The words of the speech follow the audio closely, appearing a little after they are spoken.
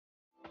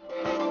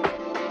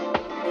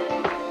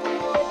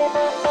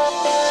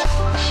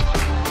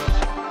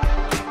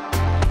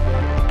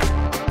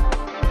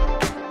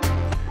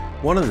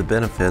One of the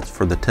benefits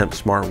for the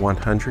TempSmart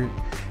 100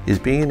 is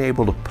being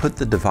able to put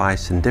the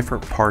device in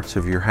different parts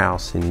of your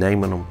house and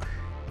naming them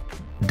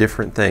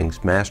different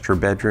things: master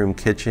bedroom,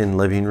 kitchen,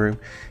 living room,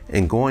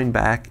 and going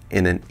back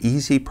in an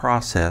easy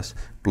process,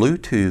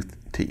 Bluetooth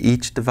to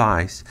each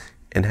device,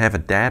 and have a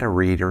data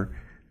reader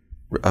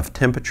of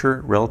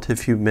temperature,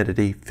 relative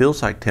humidity,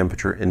 feels like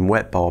temperature, and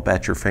wet bulb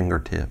at your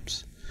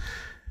fingertips.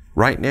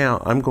 Right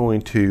now, I'm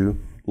going to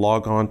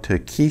log on to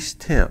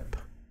keychain.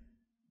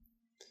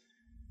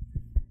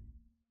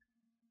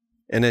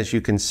 And as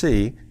you can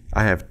see,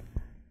 I have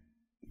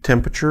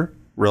temperature,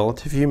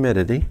 relative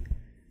humidity,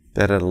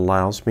 that it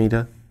allows me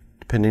to,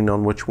 depending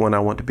on which one I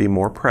want to be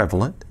more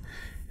prevalent.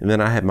 And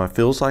then I have my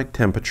feels like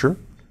temperature,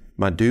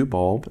 my dew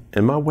bulb,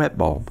 and my wet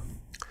bulb.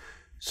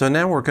 So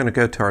now we're going to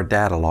go to our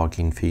data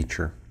logging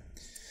feature.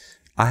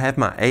 I have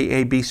my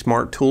AAB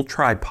Smart Tool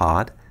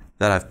tripod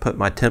that I've put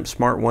my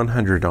TempSmart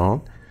 100 on,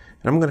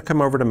 and I'm going to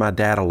come over to my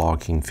data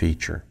logging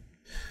feature.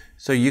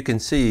 So you can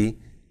see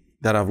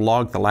that I've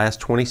logged the last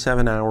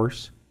 27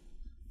 hours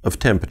of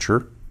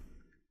temperature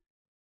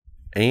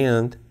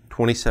and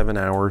 27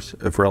 hours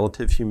of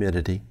relative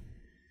humidity.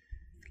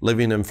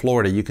 Living in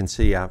Florida, you can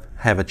see I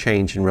have a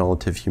change in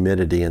relative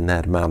humidity in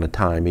that amount of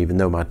time, even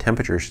though my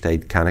temperature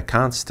stayed kind of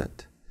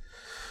constant.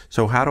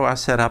 So how do I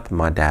set up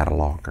my data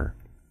logger?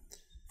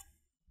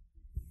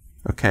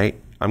 Okay,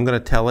 I'm going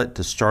to tell it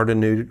to start a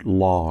new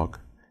log.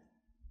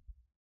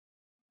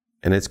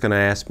 And it's going to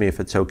ask me if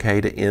it's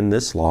okay to end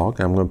this log.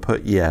 I'm going to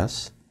put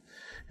yes.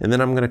 And then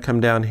I'm going to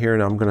come down here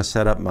and I'm going to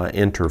set up my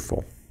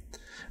interval.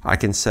 I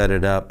can set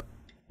it up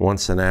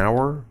once an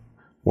hour,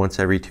 once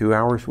every 2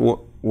 hours,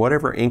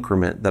 whatever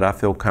increment that I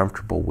feel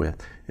comfortable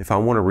with. If I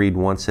want to read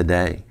once a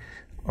day,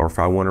 or if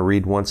I want to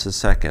read once a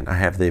second, I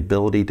have the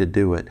ability to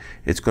do it.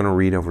 It's going to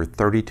read over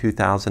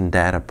 32,000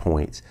 data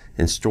points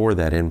and store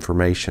that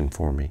information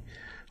for me.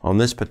 On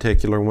this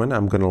particular one,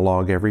 I'm going to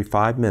log every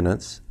 5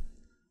 minutes.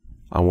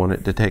 I want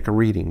it to take a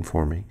reading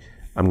for me.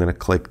 I'm going to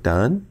click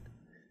done.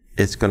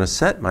 It's going to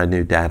set my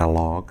new data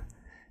log,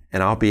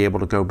 and I'll be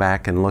able to go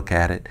back and look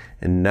at it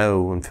and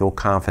know and feel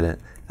confident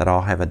that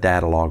I'll have a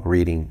data log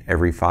reading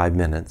every 5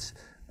 minutes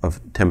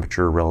of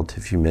temperature,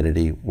 relative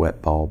humidity,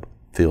 wet bulb,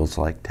 feels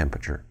like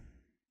temperature.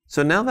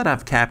 So now that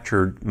I've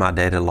captured my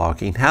data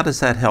logging, how does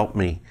that help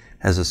me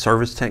as a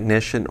service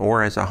technician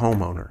or as a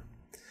homeowner?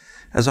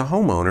 As a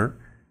homeowner,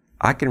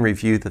 I can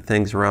review the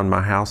things around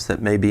my house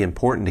that may be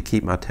important to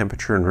keep my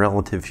temperature and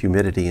relative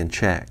humidity in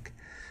check.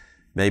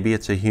 Maybe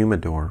it's a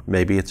humidor,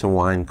 maybe it's a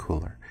wine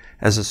cooler.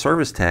 As a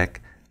service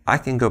tech, I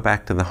can go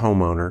back to the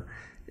homeowner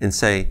and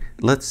say,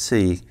 let's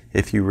see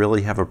if you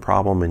really have a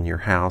problem in your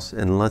house,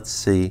 and let's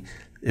see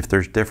if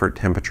there's different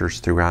temperatures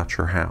throughout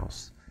your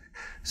house.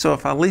 So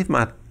if I leave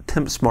my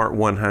TempSmart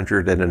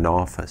 100 in an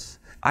office,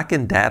 I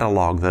can data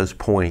log those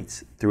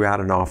points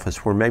throughout an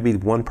office where maybe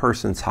one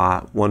person's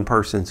hot, one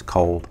person's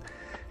cold,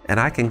 and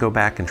I can go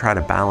back and try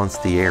to balance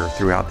the air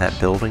throughout that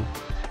building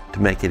to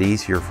make it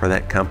easier for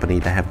that company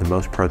to have the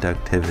most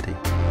productivity.